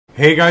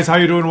Hey guys, how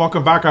you doing?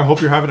 Welcome back. I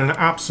hope you're having an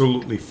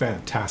absolutely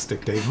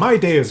fantastic day. My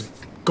day is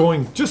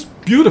going just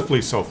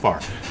beautifully so far.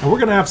 And we're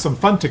going to have some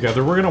fun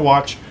together. We're going to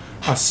watch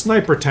a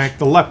sniper tank,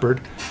 the Leopard,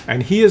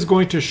 and he is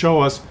going to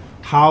show us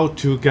how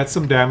to get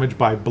some damage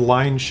by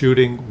blind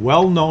shooting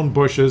well-known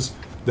bushes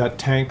that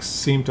tanks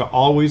seem to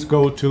always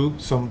go to.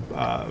 Some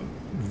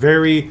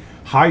very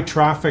high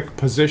traffic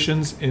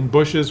positions in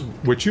bushes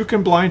which you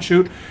can blind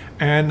shoot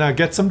and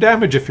get some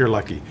damage if you're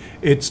lucky.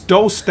 It's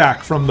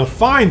Stack from the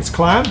Fines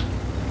clan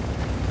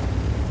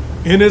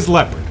in his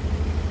Leopard.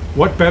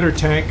 What better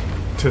tank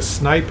to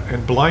snipe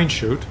and blind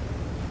shoot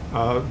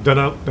than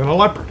a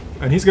Leopard?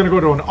 And he's going to go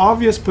to an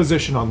obvious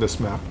position on this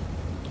map.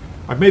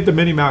 I've made the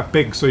mini-map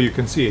big so you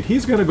can see it.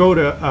 He's going to go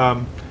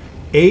to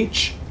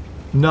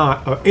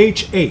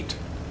H8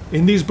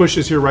 in these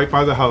bushes here right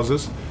by the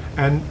houses.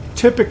 And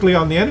typically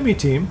on the enemy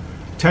team,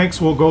 tanks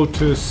will go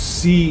to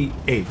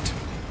C8.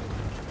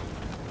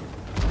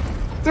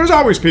 There's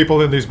always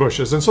people in these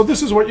bushes, and so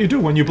this is what you do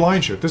when you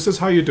blind shoot. This is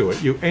how you do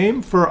it. You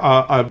aim for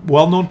a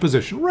well-known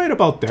position right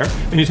about there,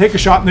 and you take a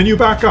shot, and then you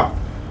back up,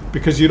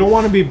 because you don't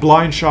want to be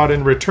blind shot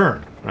in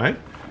return, right?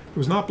 It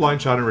was not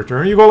blind shot in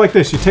return. You go like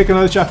this, you take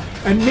another shot,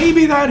 and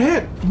maybe that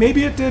hit.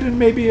 Maybe it did, and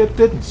maybe it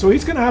didn't. So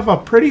he's going to have a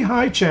pretty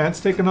high chance,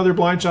 take another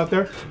blind shot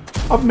there,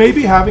 of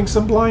maybe having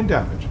some blind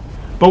damage.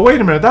 But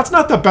wait a minute, that's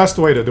not the best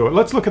way to do it.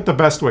 Let's look at the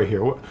best way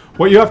here.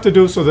 What you have to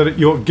do so that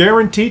you're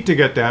guaranteed to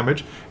get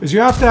damage is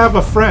you have to have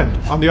a friend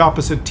on the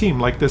opposite team,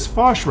 like this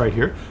Foch right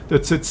here,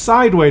 that sits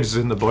sideways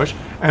in the bush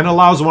and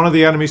allows one of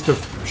the enemies to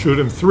shoot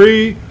him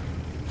 3,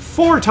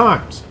 4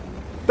 times.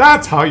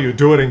 That's how you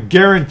do it and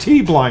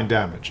guarantee blind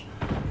damage.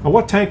 Now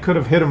what tank could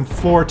have hit him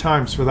 4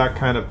 times for that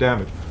kind of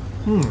damage?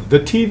 The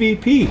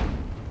TVP,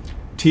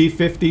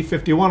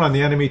 T5051 on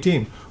the enemy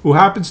team, who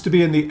happens to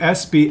be in the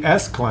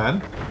SBS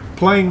clan,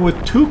 playing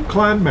with 2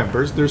 clan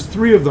members. There's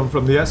 3 of them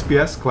from the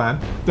SBS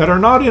clan that are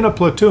not in a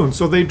platoon,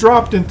 so they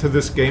dropped into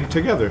this game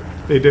together.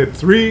 They did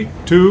 3,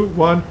 2,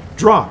 1,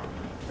 drop.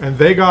 And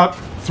they got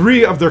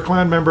 3 of their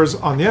clan members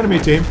on the enemy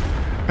team,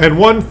 and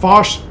one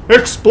Foch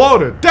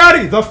exploded.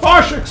 Daddy, the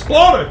Foch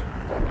exploded!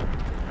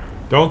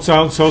 Don't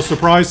sound so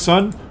surprised,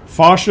 son.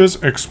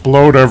 Foches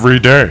explode every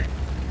day.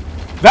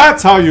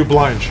 That's how you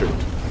blind shoot.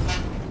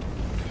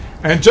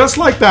 And just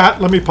like that,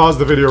 let me pause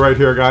the video right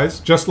here, guys.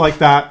 Just like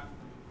that,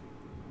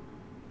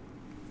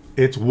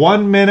 it's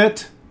 1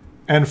 minute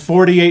and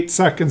 48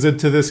 seconds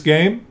into this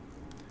game,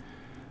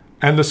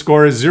 and the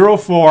score is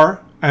 0-4,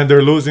 and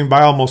they're losing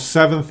by almost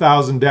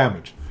 7,000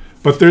 damage.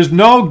 But there's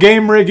no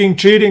game rigging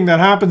cheating that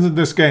happens in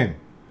this game.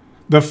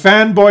 The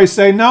fanboys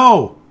say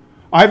no.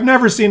 I've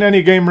never seen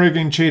any game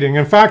rigging cheating.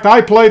 In fact,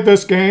 I played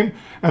this game,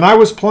 and I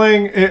was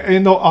playing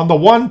on the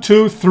 1,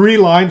 2, 3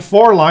 line,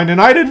 4 line,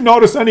 and I didn't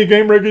notice any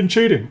game rigging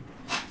cheating.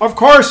 Of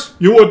course,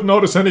 you wouldn't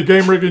notice any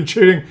game rigging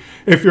cheating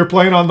if you're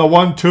playing on the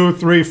 1, 2,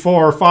 3,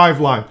 4, or 5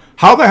 line.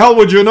 How the hell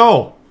would you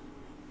know?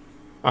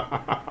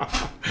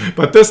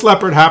 But this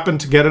Leopard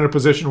happened to get in a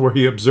position where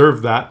he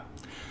observed that.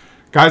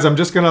 Guys, I'm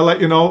just going to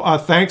let you know,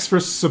 thanks for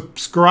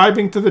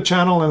subscribing to the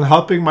channel and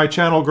helping my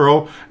channel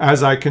grow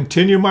as I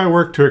continue my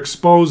work to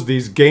expose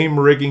these game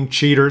rigging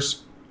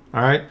cheaters.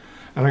 All right?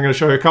 And I'm going to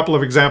show you a couple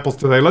of examples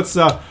today. Let's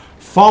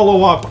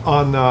follow up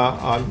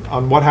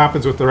on what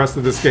happens with the rest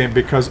of this game,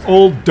 because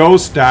old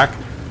Stack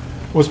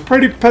was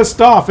pretty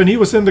pissed off, and he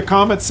was in the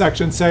comment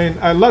section saying,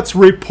 let's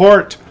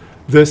report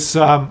this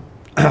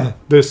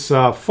this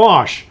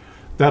Foch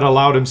that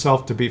allowed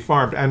himself to be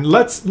farmed. And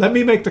let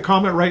me make the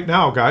comment right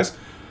now, guys,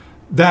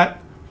 that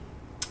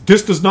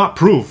this does not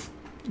prove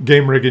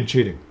game rigging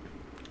cheating.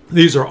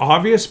 These are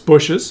obvious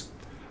bushes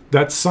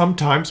that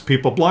sometimes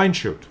people blind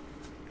shoot.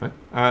 Right?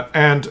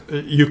 And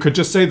you could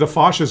just say the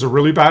Foch is a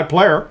really bad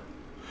player,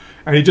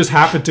 and he just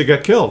happened to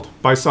get killed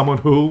by someone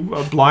who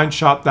blind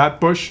shot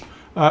that bush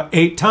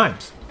 8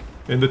 times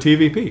in the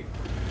TVP.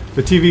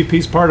 The TVP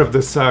is part of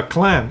this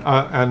clan,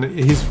 and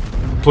he's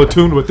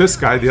platooned with this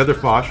guy, the other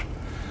Foch.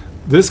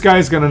 This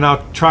guy's going to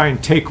now try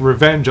and take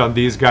revenge on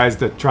these guys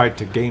that tried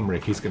to game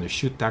rig. He's going to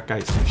shoot that guy,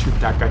 he's going to shoot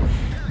that guy.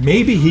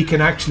 Maybe he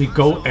can actually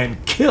go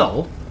and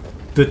kill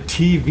the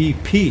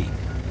TVP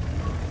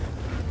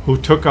who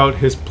took out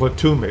his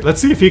platoon mate.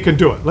 Let's see if he can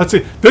do it. Let's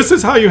see. This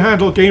is how you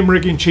handle game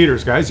rigging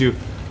cheaters, guys. You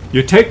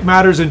take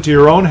matters into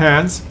your own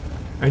hands,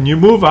 and you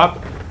move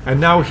up, and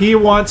now he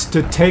wants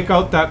to take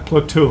out that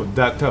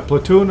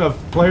platoon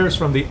of players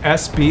from the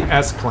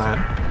SBS clan,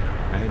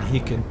 and he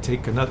can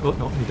take another. Oh,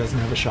 no, he doesn't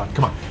have a shot.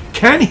 Come on.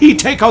 Can he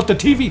take out the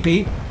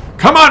TVP?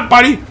 Come on,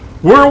 buddy.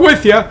 We're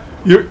with you.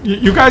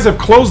 You guys have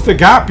closed the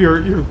gap.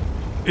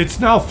 It's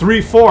now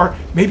 3-4.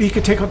 Maybe he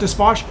could take out this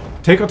Foch.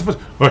 Take out the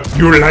Foch. Oh,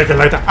 you like it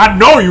like that. I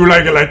know you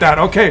like it like that.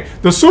 Okay.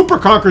 The Super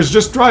Conqueror's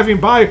just driving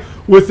by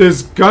with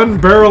his gun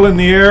barrel in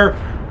the air.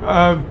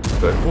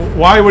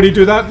 Why would he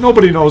do that?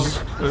 Nobody knows,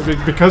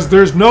 because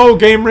there's no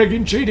game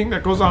rigging cheating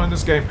that goes on in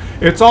this game.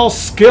 It's all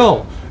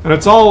skill. and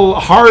it's all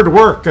hard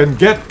work and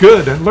get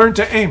good and learn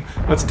to aim.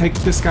 Let's take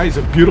this guy. He's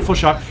a beautiful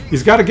shot.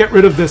 He's got to get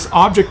rid of this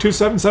object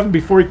 277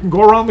 before he can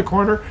go around the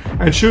corner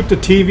and shoot the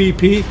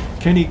TVP.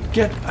 Can he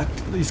get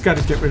he's got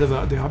to get rid of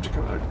the object.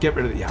 Get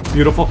rid of the, yeah,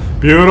 beautiful,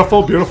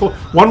 beautiful, beautiful.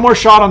 One more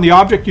shot on the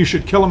object, you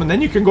should kill him, and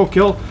then you can go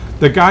kill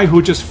the guy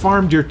who just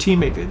farmed your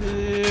teammate.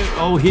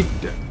 Oh,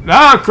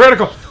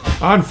 critical.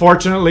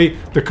 Unfortunately,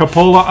 the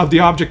cupola of the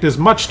object is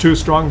much too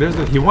strong.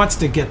 He wants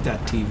to get that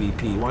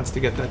TVP. He wants to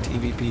get that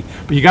TVP.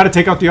 But you got to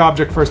take out the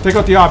object first. Take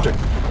out the object.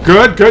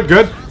 Good, good,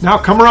 good. Now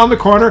come around the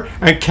corner.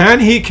 And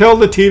can he kill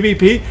the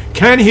TVP?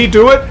 Can he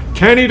do it?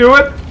 Can he do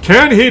it?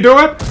 Can he do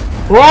it?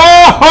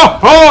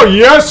 Oh,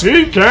 yes,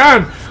 he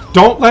can.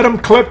 Don't let him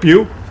clip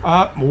you.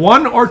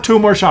 One or two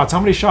more shots. How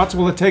many shots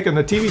will it take? And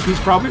the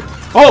TVP's probably...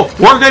 Oh,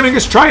 Wargaming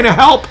is trying to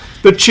help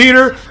the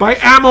cheater by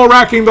ammo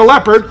racking the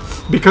leopard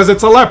because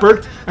it's a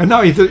leopard. And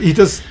now he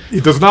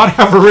does not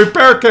have a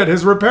repair kit.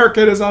 His repair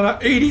kit is on an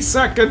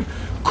 80-second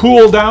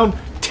cooldown.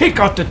 Take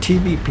out the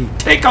TVP.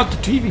 Take out the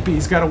TVP.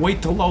 He's got to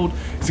wait to load.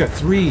 He's got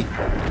 3,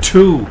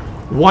 2,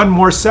 1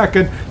 more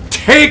second.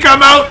 Take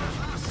him out.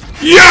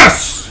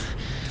 Yes!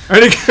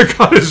 And he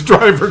got his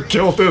driver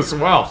killed as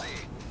well.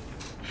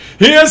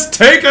 He has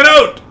taken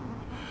out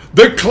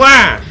the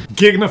clan.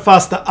 Gegner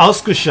fast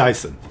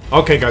ausgescheißen.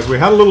 Okay, guys, we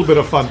had a little bit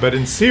of fun, but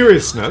in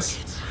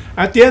seriousness,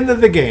 at the end of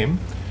the game,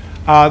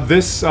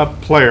 this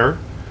player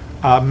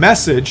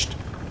messaged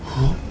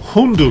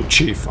Hundu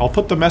Chief. I'll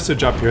put the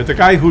message up here. The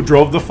guy who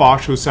drove the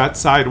Foch, who sat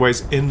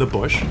sideways in the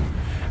bush.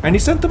 And he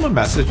sent them a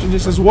message, and he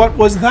says, "What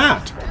was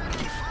that?"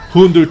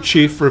 Hundu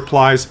Chief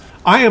replies,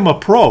 "I am a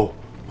pro.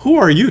 Who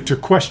are you to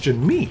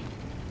question me?"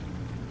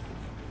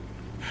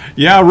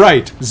 Yeah,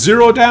 right.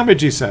 0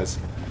 damage, he says.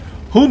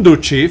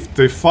 Hundu Chief,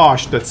 the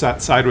Foch that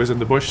sat sideways in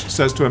the bush,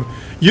 says to him,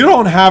 "You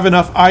don't have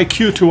enough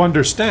IQ to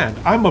understand.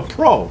 I'm a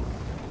pro."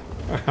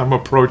 I'm a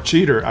pro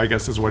cheater, I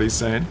guess is what he's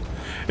saying.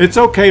 "It's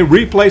okay,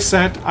 replay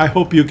sent. I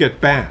hope you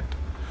get banned."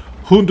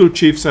 Hundu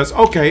Chief says,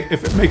 "Okay,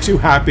 if it makes you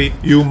happy,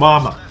 you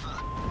mama."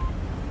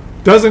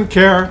 Doesn't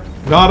care,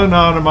 not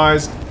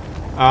anonymized,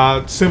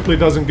 simply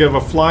doesn't give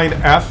a flying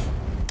F.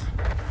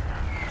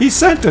 He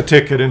sent a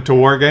ticket into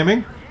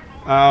Wargaming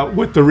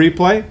with the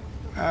replay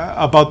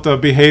about the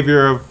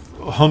behavior of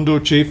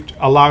Hundu Chief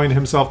allowing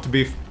himself to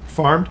be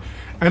farmed.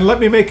 And let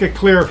me make it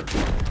clear,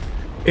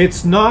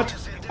 it's not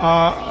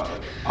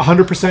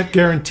 100%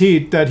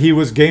 guaranteed that he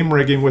was game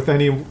rigging with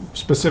any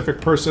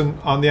specific person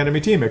on the enemy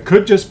team. It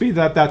could just be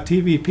that that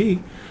TVP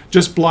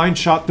just blind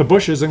shot the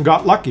bushes and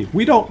got lucky.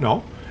 We don't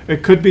know.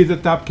 It could be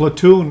that that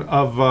platoon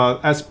of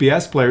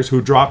SBS players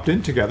who dropped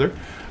in together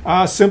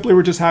simply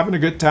were just having a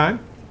good time,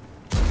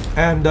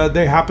 and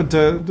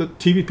the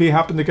TVP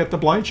happened to get the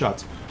blind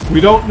shots.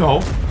 We don't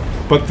know,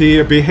 but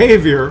the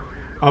behavior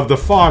of the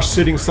Foch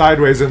sitting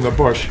sideways in the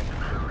bush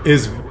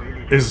is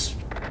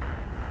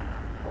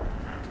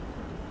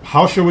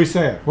how shall we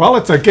say it? Well,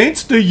 it's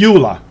against the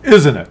EULA,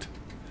 isn't it?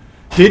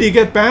 Did he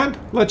get banned?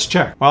 Let's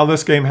check. Well,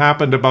 this game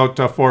happened about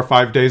 4 or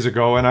 5 days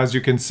ago, and as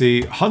you can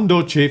see,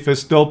 Hundu Chief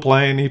is still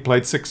playing. He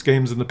played 6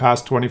 games in the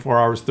past 24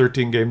 hours,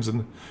 13 games in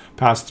the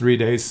past 3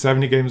 days,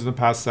 70 games in the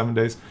past 7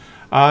 days.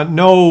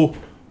 No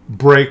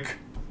break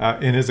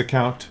in his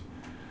account.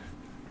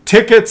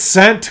 Ticket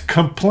sent,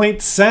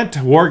 complaint sent.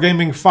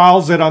 Wargaming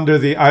files it under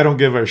the I don't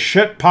give a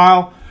shit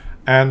pile,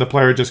 and the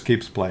player just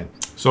keeps playing.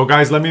 So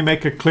guys, let me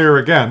make it clear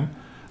again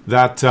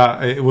that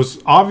it was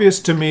obvious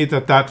to me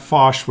that that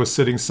Foch was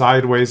sitting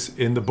sideways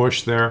in the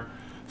bush there,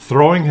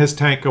 throwing his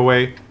tank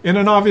away in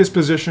an obvious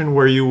position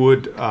where you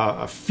would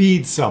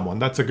feed someone.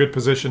 That's a good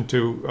position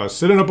to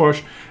sit in a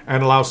bush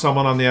and allow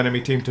someone on the enemy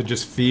team to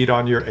just feed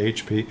on your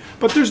HP.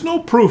 But there's no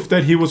proof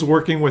that he was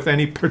working with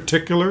any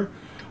particular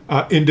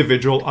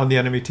individual on the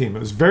enemy team. It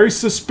was very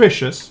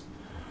suspicious,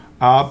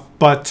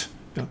 but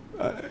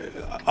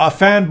a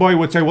fanboy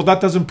would say, well,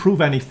 that doesn't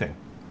prove anything.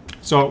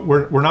 So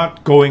we're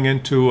not going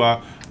into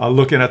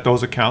looking at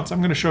those accounts. I'm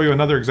going to show you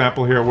another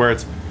example here where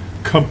it's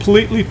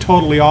completely,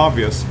 totally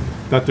obvious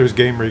that there's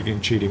game rigging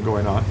cheating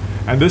going on.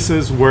 And this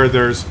is where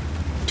there's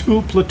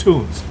 2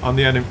 platoons on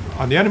the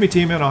enemy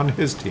team and on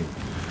his team.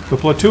 The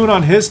platoon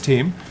on his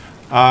team,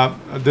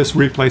 this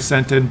replay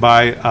sent in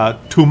by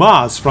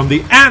Tumaz from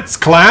the Ants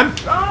clan.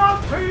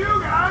 Up to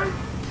you guys!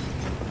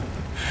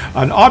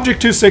 An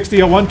Object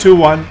 260, a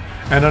 121,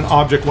 and an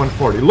Object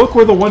 140. Look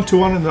where the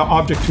 121 and the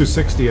Object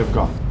 260 have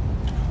gone.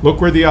 Look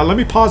where the, let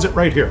me pause it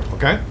right here,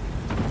 okay?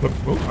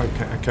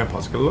 I can't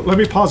pause it. Let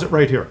me pause it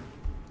right here.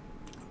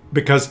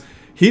 Because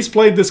he's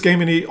played this game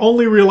and he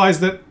only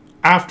realized that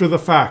after the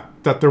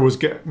fact that there was,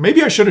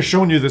 maybe I should have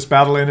shown you this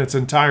battle in its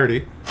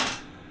entirety,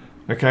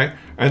 okay?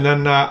 And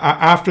then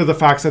after the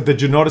fact said,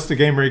 did you notice the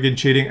game rigging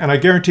cheating? And I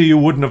guarantee you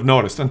wouldn't have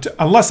noticed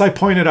unless I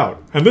pointed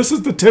out. And this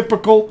is the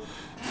typical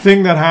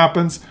thing that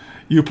happens.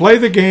 You play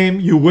the game,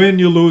 you win,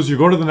 you lose, you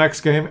go to the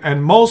next game,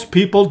 and most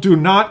people do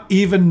not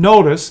even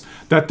notice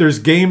that there's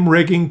game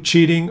rigging,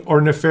 cheating, or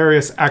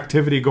nefarious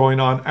activity going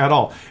on at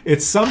all.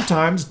 It's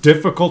sometimes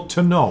difficult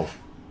to know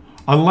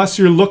unless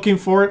you're looking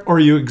for it or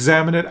you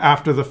examine it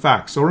after the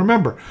fact. So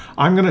remember,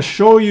 I'm going to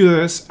show you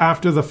this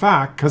after the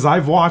fact because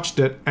I've watched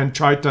it and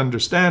tried to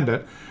understand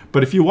it.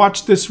 But if you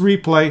watch this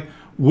replay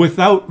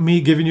without me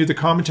giving you the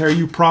commentary,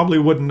 you probably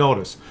wouldn't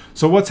notice.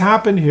 So what's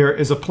happened here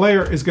is a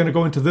player is going to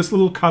go into this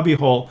little cubby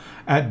hole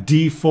at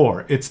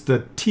D4. It's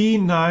the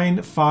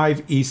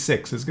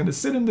T9-5E6. It's going to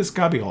sit in this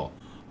cubby hole.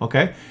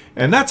 Okay?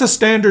 And that's a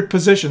standard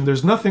position.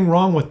 There's nothing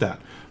wrong with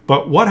that.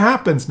 But what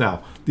happens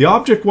now? The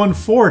object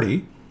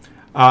 140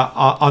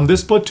 on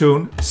this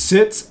platoon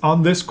sits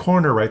on this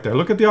corner right there.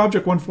 Look at the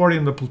object 140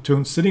 in the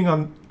platoon sitting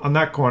on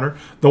that corner.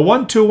 The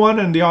 121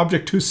 and the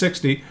object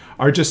 260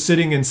 are just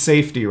sitting in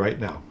safety right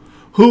now.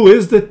 Who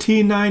is the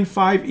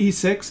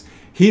T9-5E6?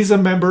 He's a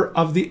member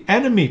of the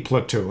enemy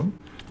platoon.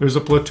 There's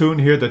a platoon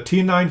here, the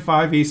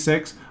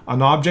T9-5E6,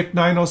 an object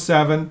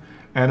 907,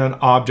 and an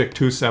object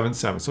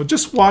 277. So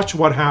just watch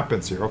what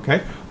happens here,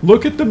 okay?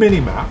 Look at the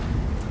mini-map.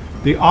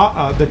 The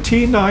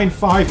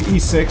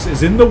T9-5E6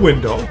 is in the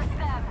window.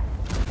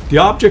 The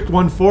object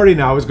 140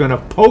 now is going to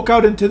poke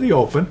out into the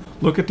open.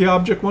 Look at the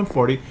object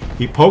 140.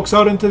 He pokes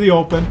out into the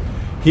open.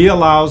 He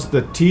allows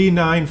the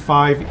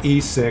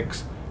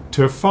T9-5E6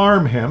 to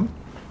farm him.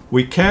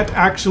 We can't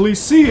actually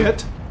see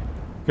it.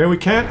 Okay, we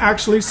can't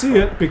actually see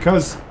it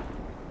because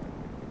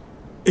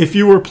if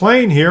you were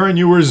playing here and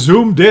you were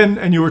zoomed in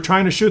and you were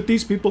trying to shoot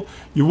these people,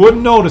 you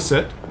wouldn't notice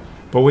it.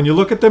 But when you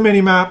look at the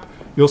mini-map,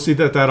 you'll see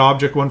that that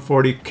object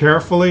 140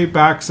 carefully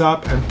backs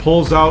up and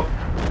pulls out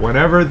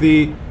whenever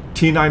the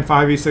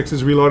T9-5E6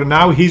 is reloaded.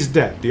 Now he's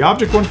dead. The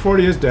object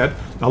 140 is dead.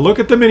 Now look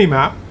at the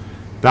mini-map.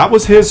 That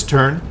was his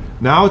turn.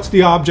 Now it's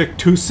the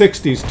object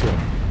 260's turn.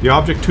 The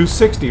object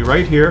 260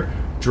 right here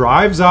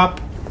drives up.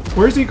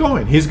 Where's he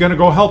going? He's going to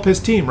go help his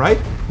team, right?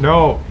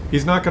 No,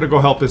 he's not going to go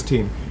help his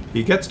team.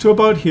 He gets to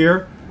about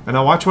here, and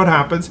now watch what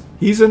happens.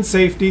 He's in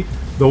safety.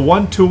 The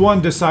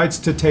 121 decides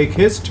to take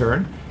his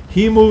turn.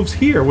 He moves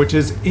here, which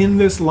is in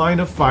this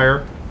line of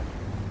fire,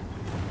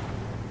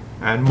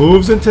 and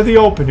moves into the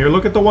open here.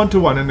 Look at the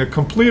 121 in the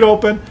complete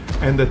open,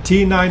 and the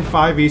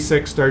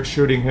T9-5E6 starts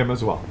shooting him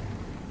as well.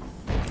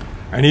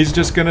 And he's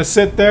just going to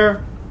sit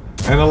there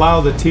and allow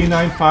the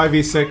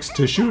T9-5E6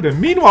 to shoot him.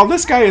 Meanwhile,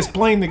 this guy is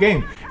playing the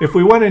game. If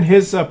we went in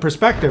his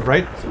perspective,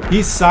 right?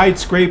 He's side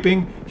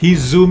scraping, he's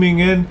zooming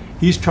in,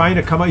 he's trying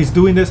to come out, he's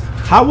doing this.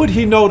 How would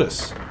he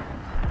notice?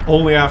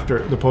 Only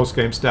after the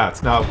post-game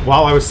stats. Now,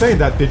 while I was saying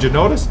that, did you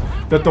notice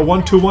that the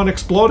 121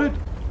 exploded?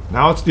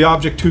 Now it's the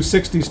object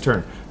 260's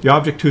turn. The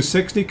object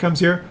 260 comes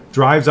here,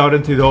 drives out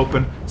into the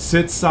open,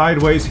 sits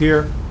sideways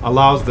here,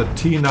 allows the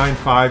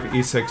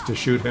T9-5E6 to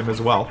shoot him as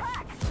well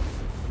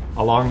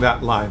along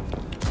that line.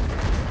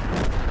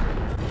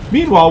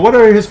 Meanwhile, what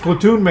are his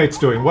platoon mates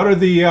doing? What are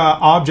the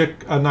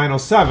object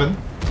 907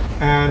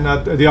 and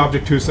the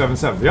object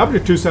 277? The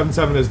object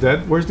 277 is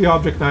dead. Where's the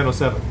object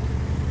 907?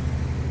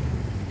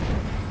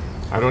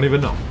 I don't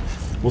even know.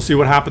 We'll see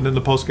what happened in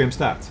the post-game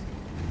stats.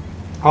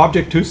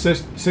 Object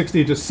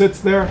 260 just sits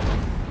there,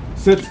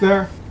 sits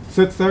there,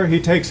 sits there.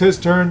 He takes his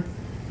turn.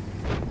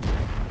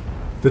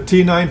 The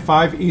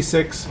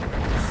T9-5E6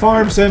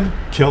 farms him,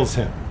 kills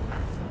him.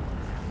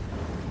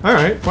 All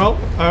right, well,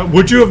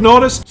 would you have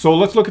noticed? So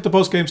let's look at the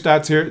post-game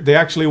stats here. They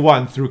actually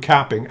won through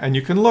capping, and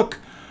you can look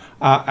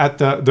at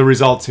the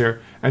results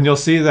here, and you'll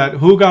see that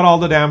who got all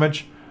the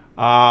damage?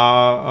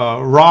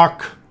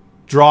 Rock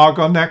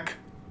Dragonek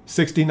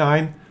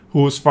 69,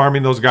 who was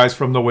farming those guys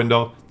from the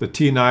window, the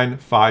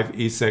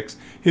T9-5E6.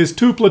 His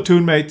two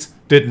platoon mates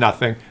did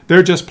nothing.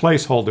 They're just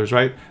placeholders,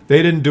 right?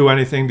 They didn't do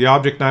anything. The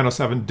object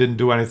 907 didn't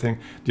do anything.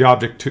 The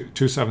object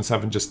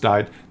 277 just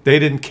died. They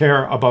didn't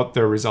care about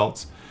their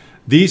results.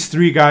 These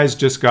three guys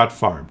just got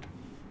farmed.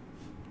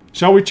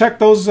 Shall we check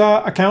those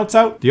accounts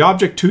out? The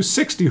object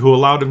 260 who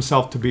allowed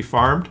himself to be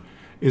farmed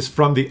is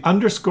from the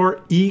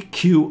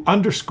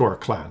 _EQ_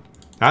 clan.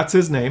 That's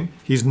his name.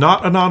 He's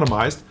not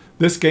anonymized.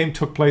 This game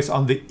took place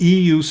on the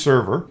EU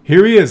server.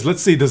 Here he is.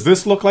 Let's see. Does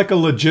this look like a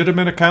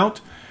legitimate account?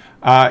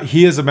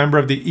 He is a member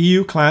of the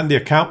EU clan. The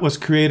account was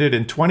created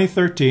in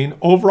 2013.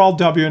 Overall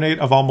WN8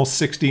 of almost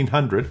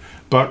 1,600.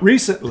 But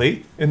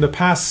recently, in the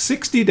past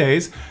 60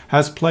 days,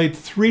 has played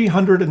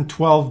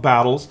 312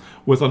 battles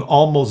with an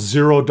almost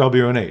 0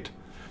 WN8.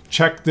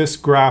 Check this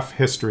graph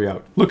history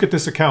out. Look at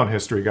this account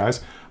history,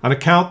 guys. An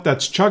account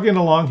that's chugging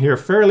along here,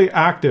 fairly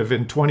active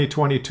in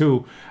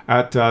 2022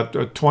 at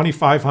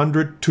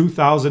 2,500,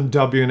 2,000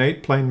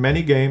 WN8, playing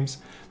many games.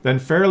 Then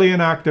fairly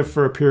inactive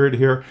for a period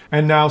here,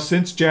 and now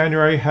since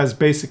January has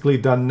basically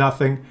done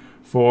nothing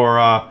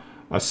for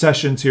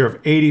sessions here of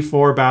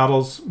 84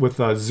 battles with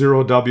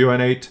 0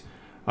 WN8,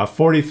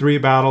 43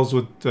 battles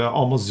with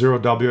almost 0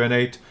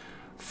 WN8,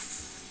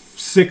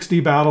 60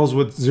 battles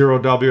with 0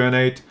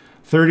 WN8,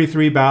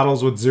 33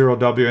 battles with 0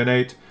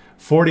 WN8,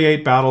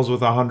 48 battles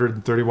with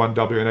 131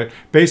 WN8.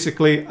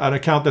 Basically an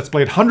account that's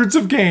played hundreds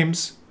of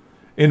games,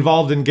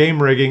 involved in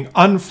game rigging,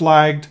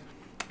 unflagged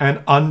and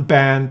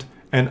unbanned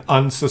and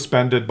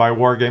unsuspended by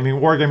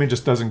Wargaming. Wargaming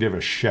just doesn't give a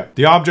shit.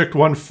 The object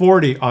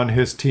 140 on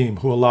his team,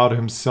 who allowed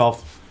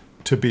himself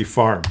to be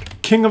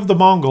farmed. King of the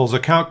Mongols,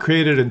 account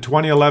created in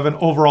 2011,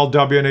 overall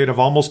WN8 of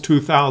almost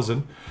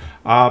 2,000.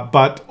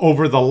 But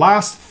over the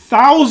last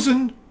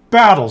 1,000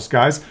 battles,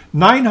 guys,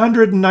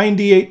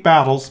 998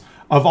 battles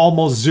of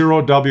almost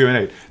 0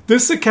 WN8.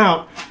 This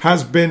account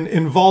has been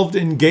involved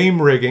in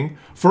game rigging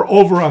for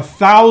over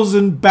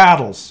 1,000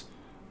 battles,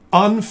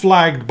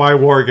 unflagged by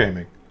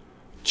Wargaming.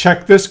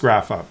 Check this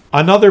graph out.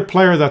 Another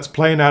player that's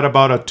playing at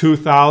about a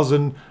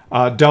 2,000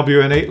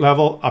 WN8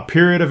 level, a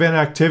period of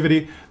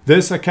inactivity.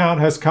 This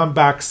account has come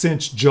back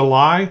since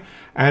July,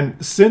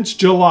 and since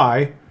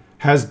July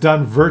has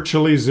done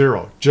virtually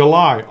 0.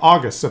 July,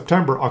 August,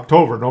 September,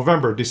 October,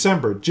 November,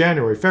 December,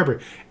 January,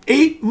 February.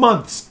 8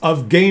 months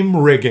of game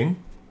rigging,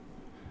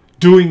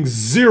 doing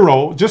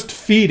 0, just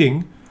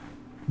feeding,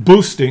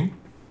 boosting,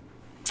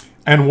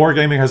 and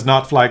Wargaming has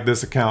not flagged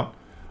this account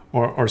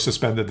or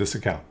suspended this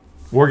account.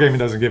 Wargaming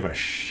doesn't give a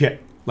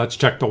shit. Let's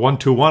check the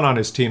 121 on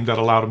his team that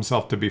allowed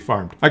himself to be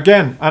farmed.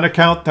 Again, an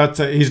account that's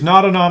he's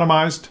not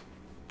anonymized.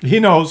 He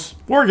knows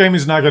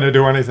Wargaming's not going to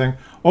do anything.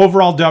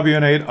 Overall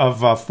WN8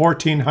 of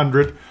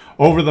 1,400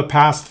 over the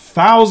past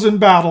 1,000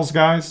 battles,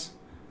 guys.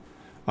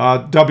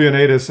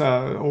 WN8 is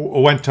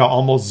went to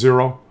almost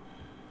 0.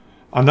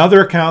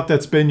 Another account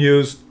that's been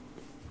used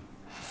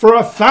for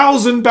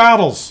 1,000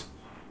 battles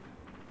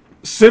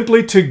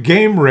simply to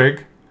game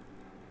rig.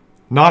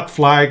 Not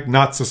flagged,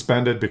 not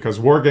suspended, because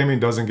Wargaming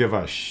doesn't give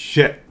a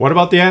shit. What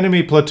about the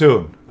enemy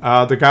platoon?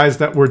 The guys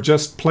that were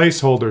just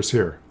placeholders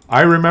here.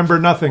 I Remember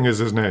Nothing is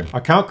his name.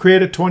 Account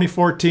created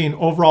 2014,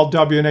 overall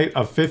WN8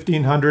 of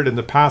 1,500 in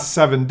the past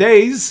 7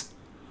 days.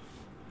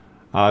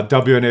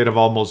 WN8 of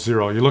almost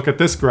 0. You look at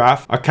this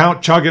graph,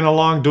 account chugging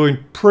along,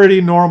 doing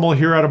pretty normal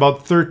here at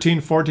about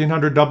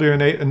 1,400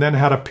 WN8, and then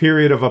had a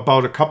period of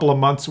about a couple of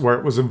months where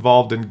it was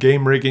involved in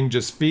game rigging,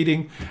 just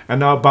feeding, and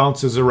now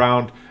bounces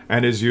around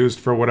and is used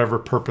for whatever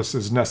purpose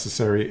is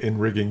necessary in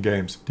rigging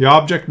games. The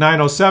Object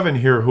 907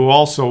 here, who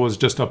also was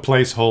just a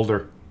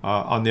placeholder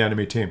on the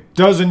enemy team.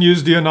 Doesn't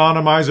use the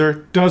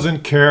anonymizer,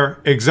 doesn't care.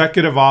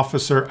 Executive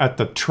officer at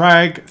the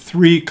Trag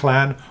 3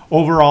 clan,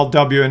 overall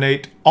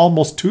WN8,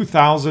 almost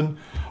 2,000.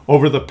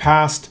 Over the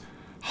past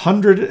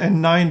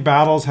 109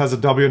 battles has a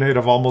WN8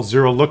 of almost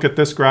 0. Look at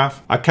this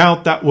graph.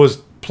 Account that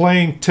was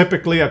playing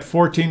typically at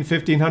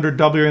 1,500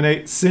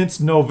 WN8 since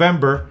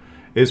November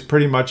is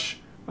pretty much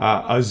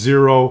a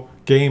 0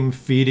 game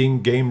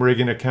feeding, game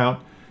rigging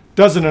account.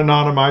 Doesn't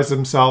anonymize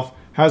himself,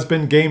 has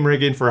been game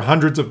rigging for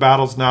hundreds of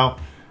battles now.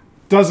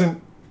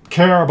 Doesn't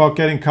care about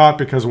getting caught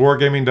because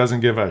Wargaming doesn't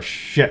give a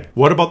shit.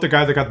 What about the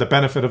guy that got the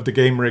benefit of the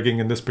game rigging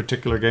in this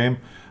particular game?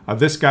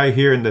 This guy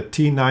here in the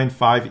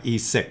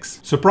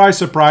T95E6. Surprise,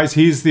 surprise,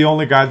 he's the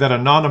only guy that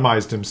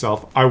anonymized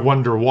himself. I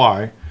wonder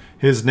why.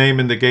 His name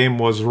in the game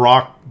was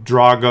Rock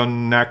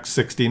Dragon Neck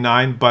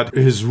 69, but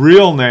his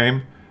real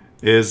name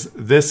is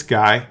this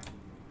guy,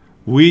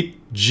 Wheat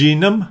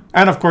Genome.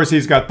 And of course,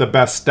 he's got the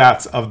best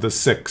stats of the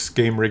 6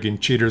 game rigging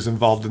cheaters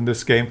involved in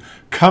this game.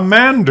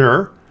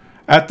 Commander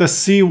at the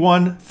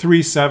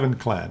C137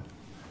 clan.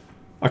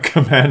 A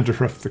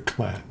commander of the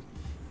clan.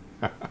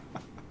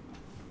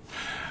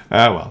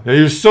 Well,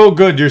 you're so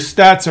good. Your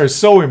stats are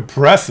so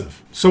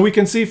impressive. So we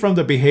can see from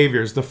the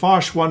behaviors, the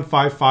Foch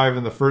 155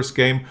 in the first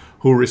game,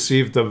 who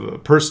received the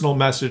personal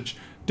message,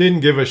 didn't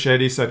give a shit.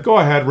 He said, go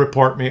ahead,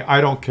 report me.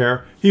 I don't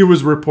care. He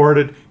was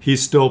reported.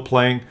 He's still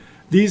playing.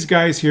 These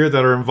guys here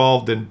that are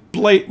involved in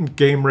blatant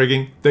game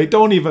rigging, they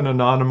don't even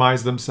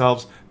anonymize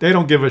themselves. They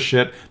don't give a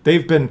shit.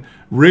 They've been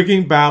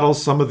rigging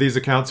battles, some of these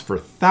accounts, for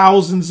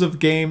thousands of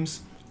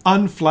games,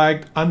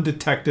 unflagged,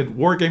 undetected.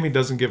 Wargaming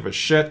doesn't give a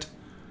shit.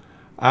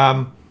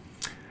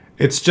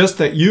 It's just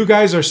that you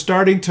guys are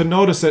starting to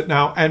notice it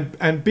now,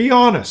 and be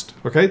honest,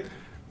 okay?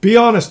 Be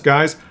honest,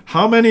 guys.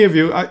 How many of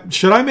you,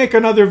 should I make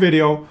another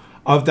video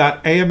of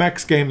that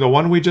AMX game, the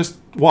one we just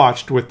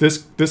watched with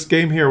this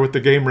game here with the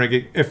game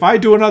rigging? If I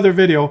do another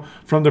video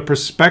from the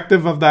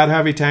perspective of that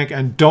heavy tank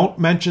and don't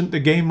mention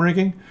the game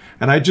rigging,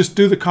 and I just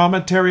do the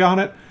commentary on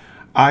it,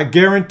 I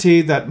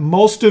guarantee that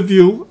most of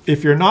you,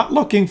 if you're not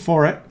looking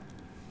for it,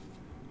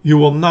 you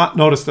will not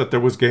notice that there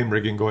was game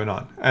rigging going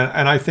on.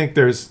 And I think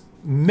there's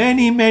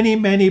many, many,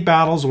 many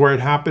battles where it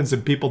happens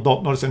and people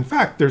don't notice. In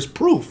fact, there's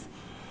proof.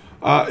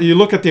 You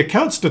look at the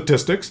account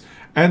statistics,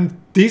 and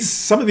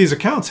some of these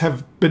accounts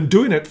have been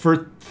doing it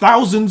for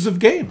thousands of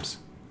games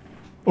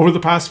over the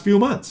past few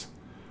months.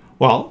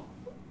 Well,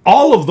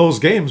 all of those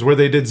games where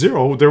they did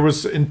 0, there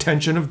was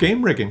intention of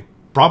game rigging,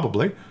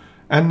 probably.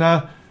 And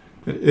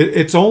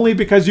it's only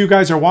because you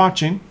guys are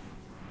watching,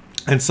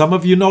 and some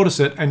of you notice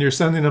it, and you're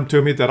sending them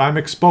to me, that I'm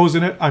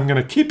exposing it. I'm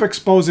going to keep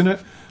exposing it.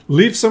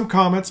 Leave some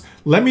comments.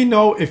 Let me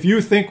know if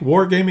you think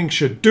Wargaming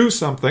should do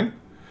something.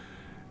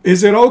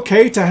 Is it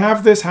okay to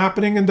have this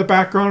happening in the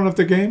background of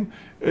the game?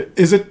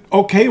 Is it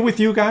okay with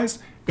you guys?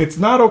 It's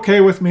not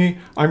okay with me.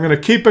 I'm going to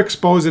keep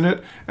exposing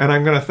it, and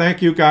I'm going to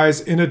thank you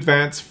guys in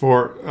advance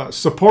for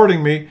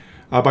supporting me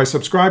by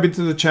subscribing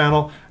to the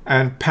channel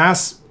and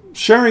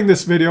sharing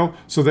this video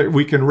so that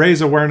we can raise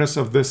awareness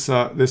of this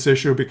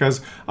issue, because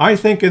I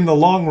think in the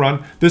long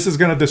run, this is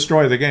going to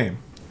destroy the game.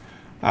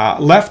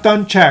 Left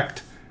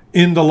unchecked,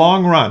 in the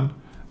long run,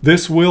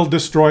 this will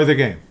destroy the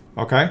game,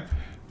 okay?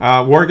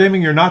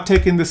 Wargaming, you're not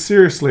taking this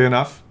seriously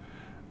enough.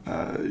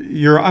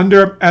 You're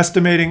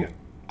underestimating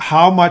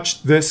how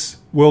much this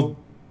will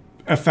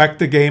affect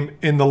the game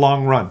in the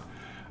long run.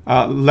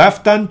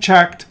 Left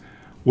unchecked,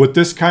 with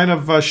this kind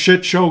of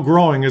shit show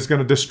growing, is going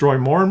to destroy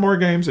more and more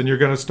games, and you're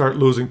going to start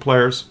losing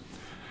players.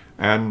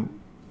 And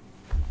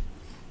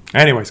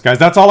anyways, guys,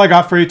 that's all I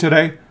got for you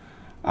today.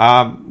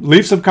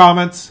 Leave some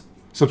comments,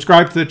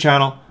 subscribe to the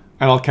channel,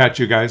 and I'll catch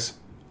you guys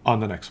on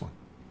the next one.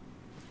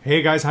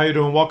 Hey guys, how you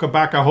doing? Welcome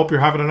back. I hope you're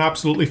having an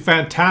absolutely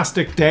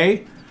fantastic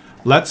day.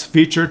 Let's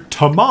feature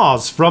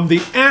Tamaz from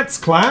the Ants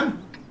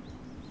clan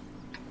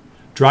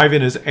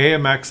driving his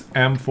AMX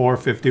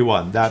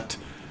M451. That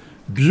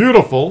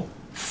beautiful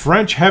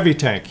French heavy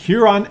tank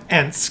here on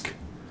Ensk.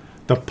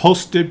 The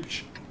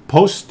postage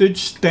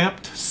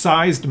stamped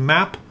sized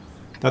map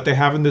that they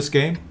have in this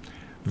game.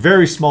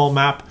 Very small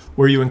map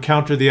where you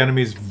encounter the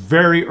enemies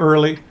very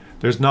early.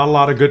 There's not a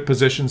lot of good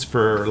positions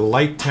for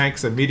light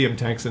tanks and medium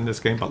tanks in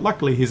this game, but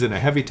luckily he's in a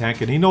heavy tank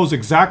and he knows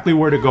exactly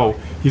where to go.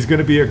 He's going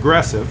to be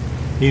aggressive.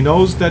 He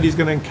knows that he's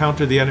going to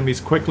encounter the enemies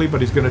quickly, but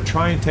he's going to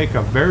try and take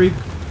a very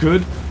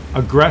good,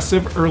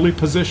 aggressive early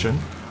position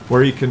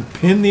where he can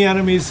pin the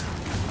enemies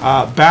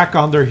back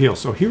on their heels.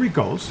 So here he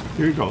goes.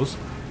 Here he goes.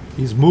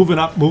 He's moving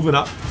up, moving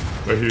up.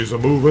 He's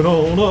moving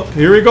on up.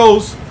 Here he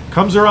goes.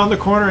 Comes around the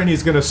corner and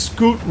he's going to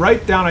scoot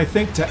right down, I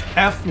think, to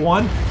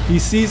F1. He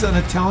sees an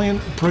Italian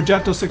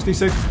Progetto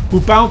 66 who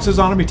bounces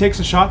on him. He takes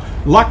a shot.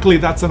 Luckily,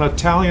 that's an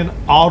Italian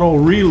auto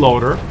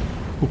reloader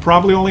who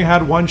probably only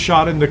had one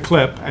shot in the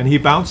clip, and he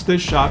bounced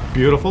this shot.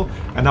 Beautiful.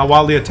 And now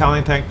while the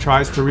Italian tank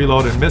tries to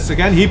reload and miss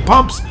again, he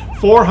pumps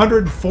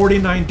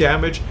 449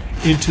 damage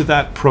into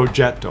that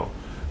Progetto.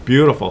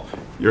 Beautiful.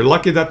 You're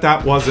lucky that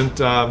that wasn't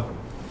an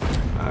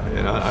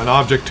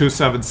Object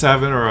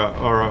 277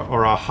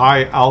 or a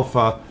high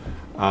alpha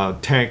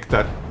tank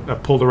that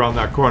pulled around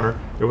that corner.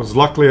 It was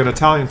luckily an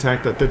Italian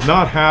tank that did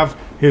not have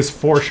his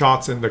 4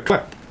 shots in the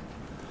clip.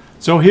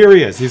 So here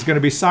he is. He's going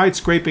to be side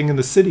scraping in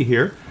the city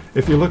here.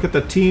 If you look at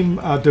the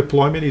team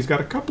deployment, he's got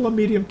a couple of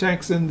medium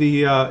tanks in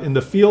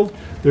the field.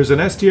 There's an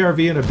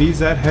STRV and a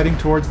BZ heading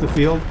towards the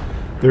field.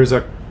 There's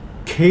a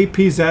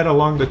KPZ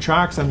along the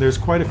tracks, and there's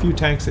quite a few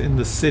tanks in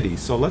the city.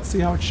 So let's see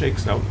how it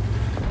shakes out.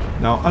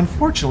 Now,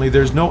 unfortunately,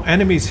 there's no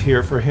enemies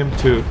here for him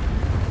to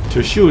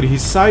shoot.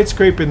 He's side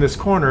scraping this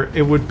corner.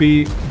 It would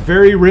be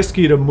very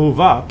risky to move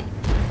up.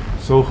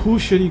 So who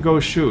should he go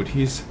shoot?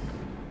 He's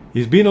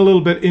being a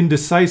little bit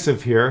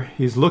indecisive here.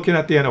 He's looking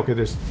at the end. Okay,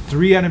 there's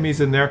 3 enemies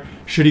in there.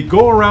 Should he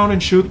go around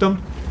and shoot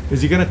them?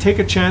 Is he going to take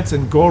a chance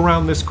and go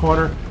around this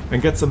corner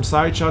and get some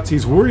side shots?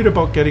 He's worried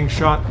about getting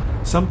shot.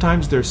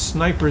 Sometimes there's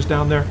snipers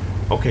down there.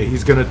 Okay,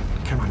 he's going to...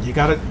 Come on, you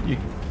gotta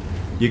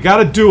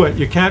do it.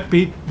 You can't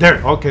beat...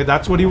 There, okay,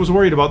 that's what he was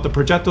worried about. The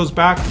Progetto's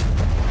back.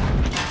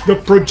 The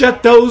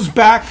Progetto's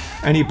back.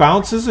 And he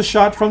bounces a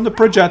shot from the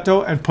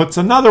Progetto and puts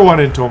another one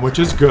into him, which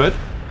is good.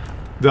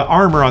 The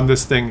armor on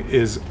this thing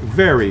is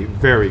very,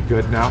 very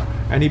good now.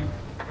 And he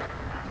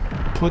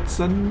puts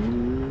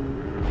another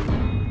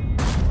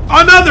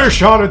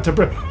shot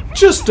into...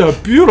 Just a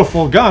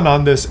beautiful gun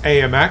on this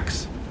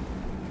AMX.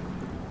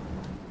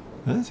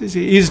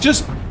 He's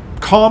just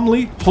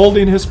calmly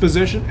holding his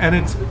position, and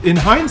it's, in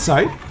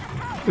hindsight,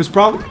 it's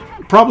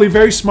probably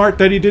very smart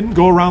that he didn't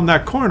go around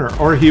that corner,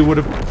 or he would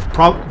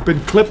have been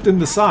clipped in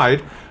the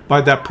side by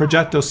that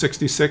Progetto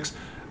 66.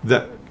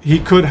 That he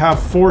could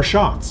have 4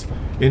 shots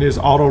in his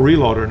auto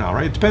reloader now,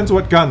 right? It depends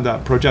what gun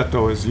that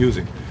Progetto is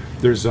using.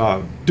 There's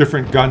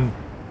different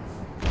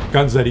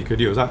guns that he could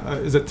use.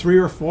 Is it 3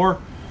 or 4?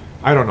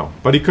 I don't know,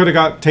 but he could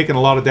have taken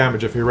a lot of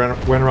damage if he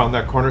went around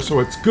that corner. So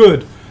it's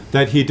good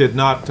that he did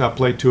not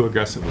play too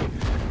aggressively.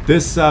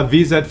 This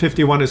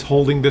VZ51 is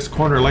holding this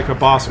corner like a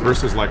boss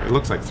versus, like, it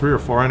looks like 3 or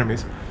 4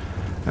 enemies.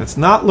 And it's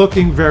not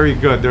looking very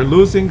good. They're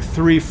losing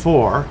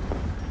 3-4,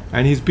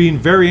 and he's being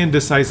very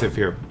indecisive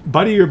here.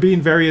 Buddy, you're being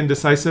very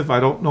indecisive.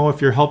 I don't know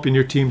if you're helping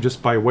your team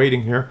just by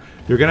waiting here.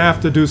 You're going to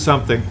have to do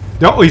something.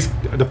 Oh,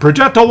 the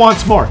Progetto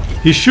wants more.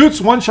 He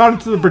shoots 1 shot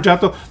into the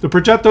Progetto. The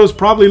Progetto is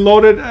probably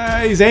loaded.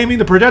 He's aiming.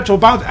 The Progetto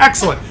bounce.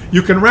 Excellent.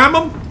 You can ram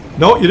him.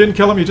 No, you didn't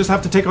kill him. You just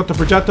have to take out the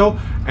Progetto.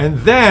 And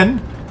then...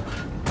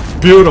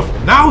 Beautiful.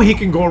 Now he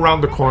can go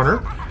around the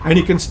corner and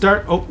he can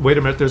start... Oh, wait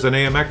a minute. There's an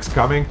AMX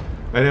coming.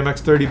 An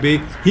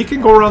AMX-30B. He can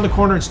go around the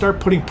corner and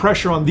start putting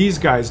pressure on these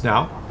guys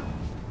now.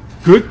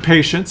 Good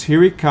patience.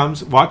 Here he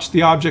comes. Watch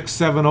the Object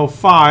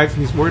 705.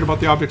 He's worried about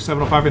the Object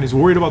 705, and he's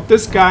worried about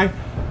this guy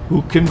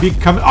who can be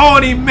coming... Oh,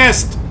 and he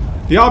missed!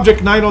 The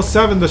Object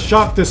 907, the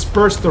shot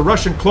dispersed. The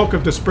Russian Cloak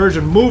of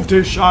Dispersion moved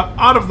his shot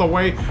out of the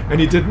way, and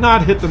he did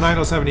not hit the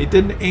 907. He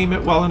didn't aim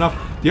it well enough.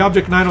 The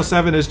Object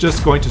 907 is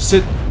just going to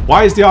sit...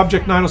 Why is the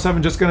Object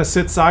 907 just going to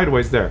sit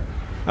sideways there?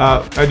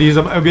 And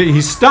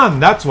he's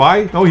stunned, that's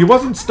why. No, he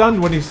wasn't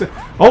stunned when he said...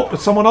 Oh, but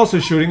someone else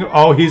is shooting.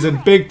 Oh, he's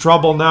in big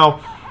trouble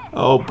now.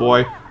 Oh,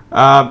 boy.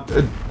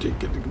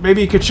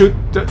 Maybe he could shoot...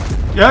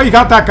 Yeah, he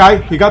got that guy.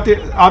 He got the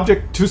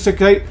Object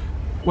 268.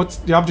 What's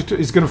the Object?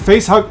 He's going to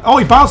face hug. Oh,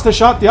 he bounced the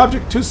shot. The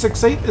Object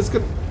 268 is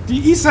going to...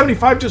 The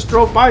E75 just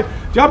drove by.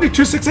 The Object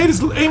 268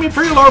 is aiming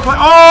for your lower plane.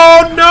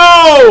 Oh,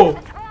 no!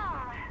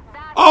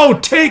 Oh,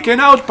 taken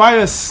out by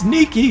a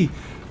sneaky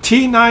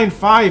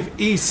T95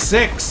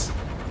 E6.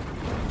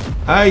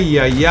 Ay,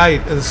 ay, ay.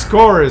 The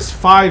score is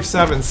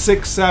 5-7,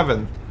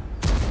 6-7.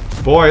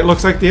 Boy, it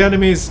looks like the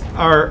enemies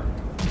are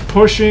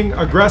pushing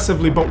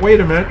aggressively, but wait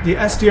a minute. The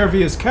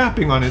STRV is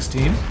capping on his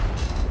team.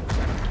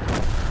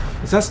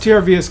 This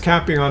STRV is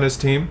capping on his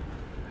team.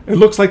 It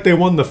looks like they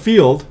won the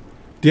field.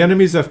 The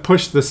enemies have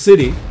pushed the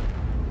city.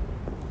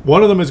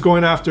 One of them is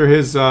going after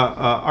his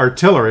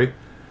artillery.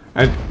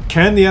 And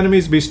can the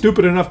enemies be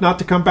stupid enough not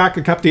to come back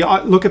and cap the...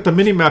 look at the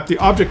minimap. The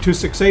Object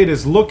 268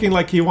 is looking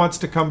like he wants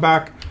to come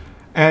back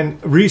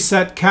and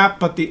reset cap,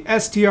 but the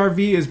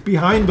STRV is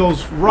behind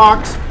those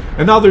rocks.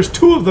 And now there's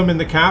two of them in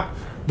the cap.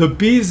 The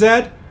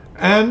BZ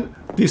and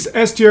this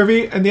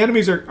STRV, and the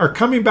enemies are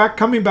coming back.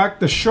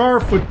 The Char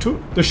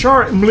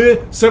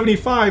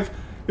 75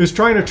 is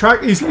trying to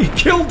track. He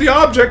killed the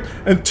object,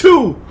 and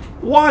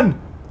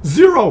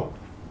 2-1-0.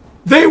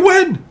 They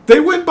win. They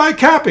win by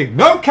capping.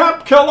 No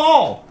cap, kill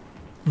all.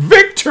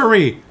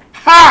 Victory!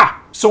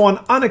 Ha! So an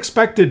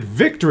unexpected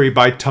victory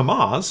by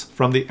Tamaz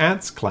from the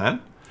Ants clan.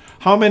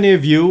 How many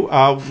of you,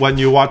 when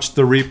you watched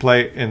the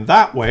replay in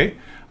that way,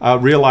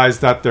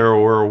 realized that there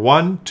were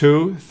 1,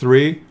 2,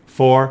 3,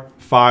 4,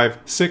 5,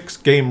 6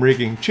 game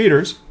rigging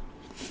cheaters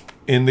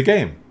in the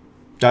game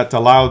that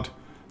allowed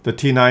the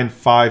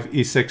T95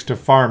 E6 to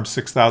farm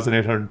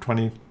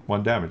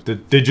 6,821 damage?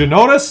 Did you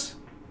notice?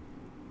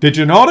 Did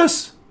you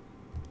notice?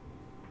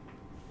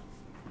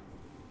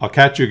 I'll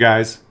catch you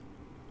guys.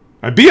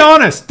 And be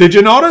honest, did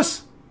you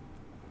notice?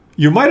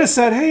 You might have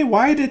said, hey,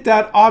 why did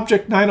that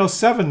Object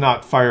 907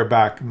 not fire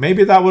back?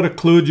 Maybe that would have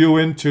clued you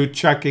into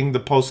checking the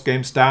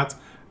post-game stats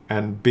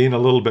and being a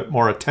little bit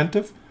more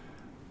attentive.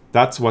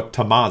 That's what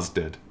Tamaz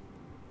did.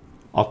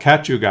 I'll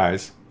catch you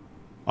guys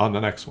on the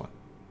next one.